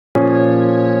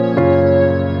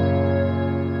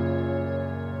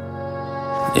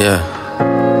Yeah.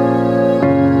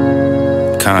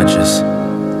 Conscious.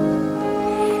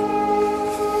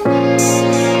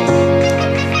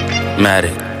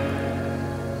 Matic.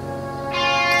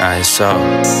 Alright, so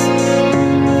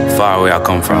far away I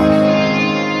come from.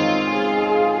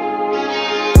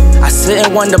 I sit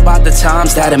and wonder about the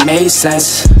times that it made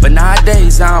sense, but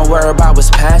nowadays I don't worry about what's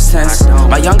past tense.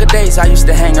 My younger days I used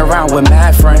to hang around with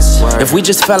mad friends. If we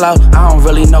just fell out, I don't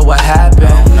really know what happened.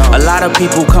 A lot of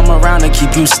people come around and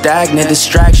keep you stagnant,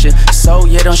 distraction. So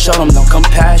yeah, don't show them no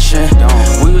compassion.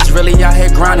 We was really out here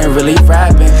grinding, really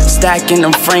rapping, stacking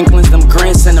them Franklins, them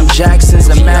Grants and them Jacksons.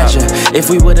 Imagine if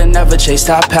we would've never chased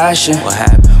our passion,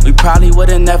 we probably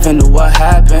would've never knew what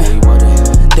happened.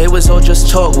 They was all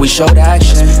just talk, we showed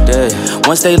action.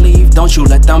 Once they leave, don't you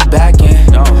let them back in.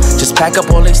 Just pack up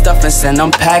all their stuff and send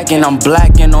them packing. I'm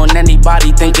blacking on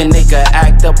anybody thinking they could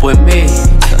act up with me.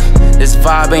 This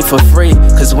vibe ain't for free,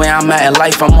 cause where I'm at in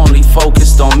life, I'm only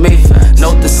focused on me.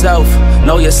 Note the self,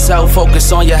 know yourself,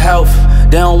 focus on your health.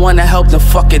 They don't wanna help, then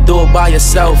fuck it, do it by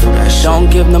yourself. Don't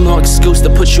give them no excuse to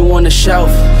put you on the shelf.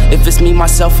 If it's me,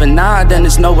 myself, and I, then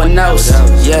it's no one else.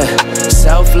 Yeah,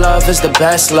 self-love is the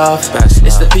best love.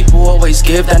 It's the people who always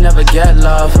give that never get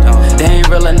love. They ain't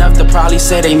real enough to probably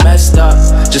say they messed up.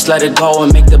 Just let it go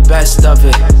and make the best of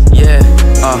it. Yeah,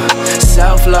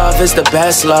 self-love is the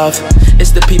best love.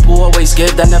 It's the people who always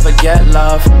give that never get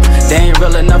love. They ain't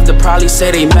real enough to probably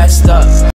say they messed up.